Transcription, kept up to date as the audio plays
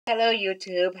Hello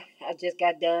YouTube. I just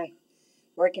got done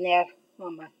working out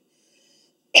on my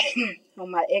on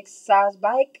my exercise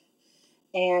bike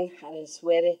and I done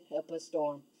sweated up a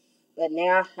storm. But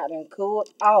now I done cooled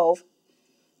off.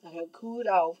 But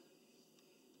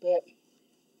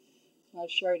my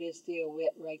shirt is still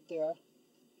wet right there.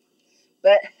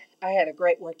 But I had a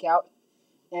great workout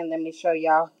and let me show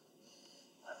y'all.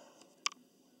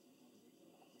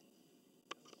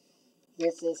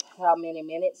 This is how many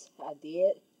minutes I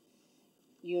did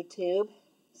YouTube.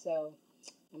 So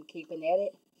I'm keeping at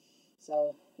it.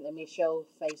 So let me show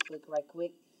Facebook right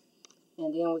quick.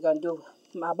 And then we're going to do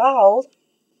my balls.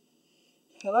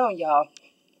 Hold on, y'all.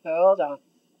 Hold on.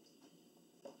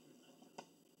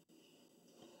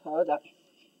 Hold on.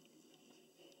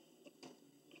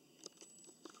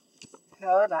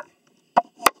 Hold on.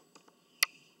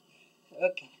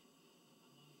 Okay.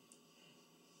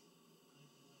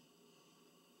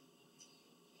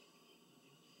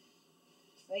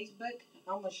 Facebook,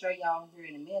 I'm going to show y'all here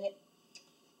in a minute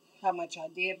how much I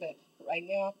did. But right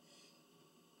now,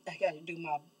 I got to do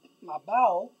my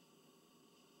ball.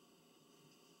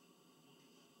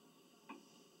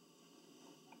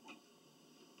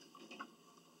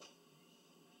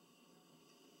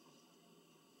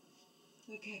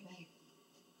 Okay, babe.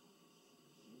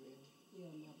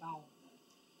 Yeah, my ball.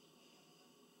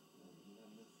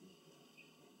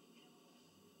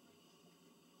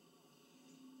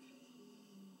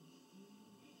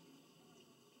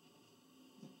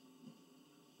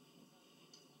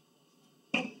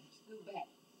 Scoot back.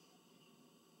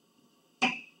 2,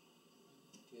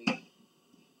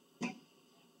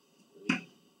 3,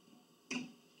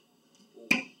 4,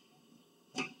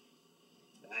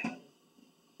 5,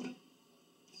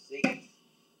 6,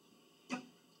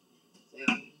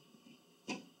 7,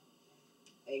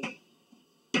 8,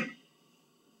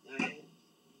 9,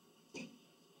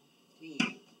 10,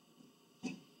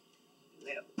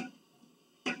 11,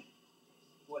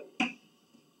 12,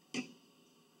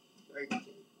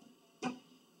 13,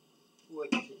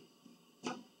 14,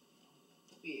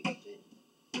 15,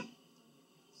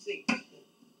 16,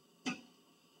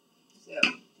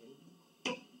 17,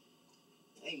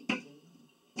 18,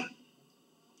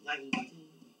 19,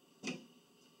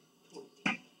 20,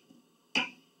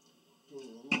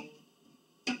 21,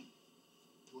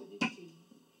 22,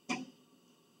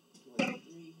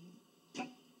 23,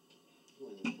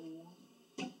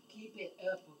 24. Keep it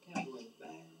up, okay?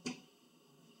 25,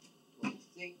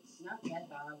 26. Not that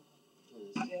bad.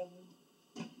 27,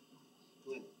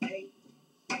 28,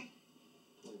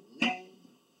 29,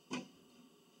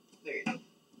 30,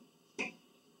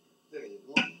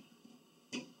 31,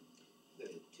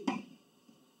 32,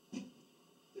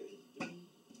 33,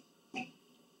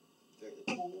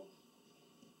 34,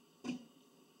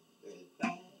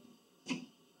 35,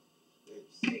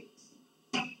 36,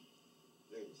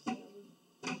 37,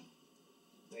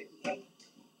 38,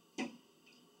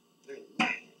 39,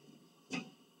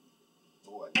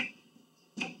 40,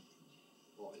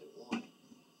 41,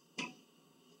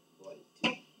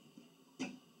 42,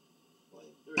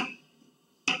 43,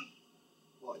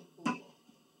 44,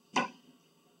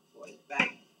 45,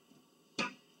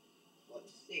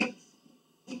 46,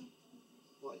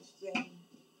 47,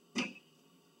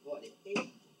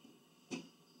 48,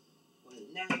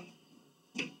 49,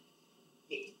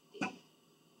 50.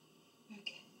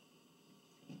 Okay.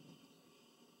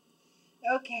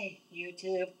 Okay,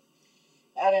 YouTube.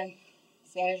 I done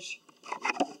finished.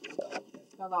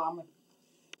 Hold on.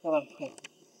 Hold on. Okay.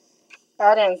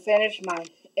 I done finished my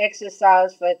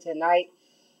exercise for tonight.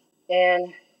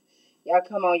 And y'all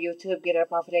come on YouTube, get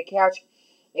up off of that couch,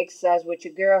 exercise with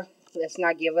your girl. Let's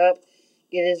not give up.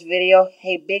 Give this video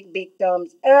a big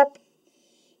thumbs up.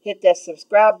 Hit that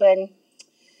subscribe button.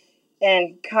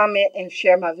 And comment and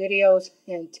share my videos.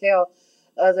 And tell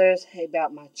others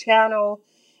about my channel.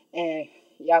 And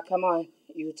y'all come on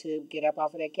YouTube, get up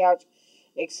off of that couch,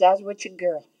 exercise with your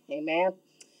girl. Amen.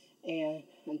 And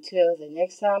until the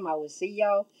next time, I will see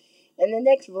y'all in the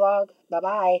next vlog.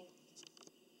 Bye-bye.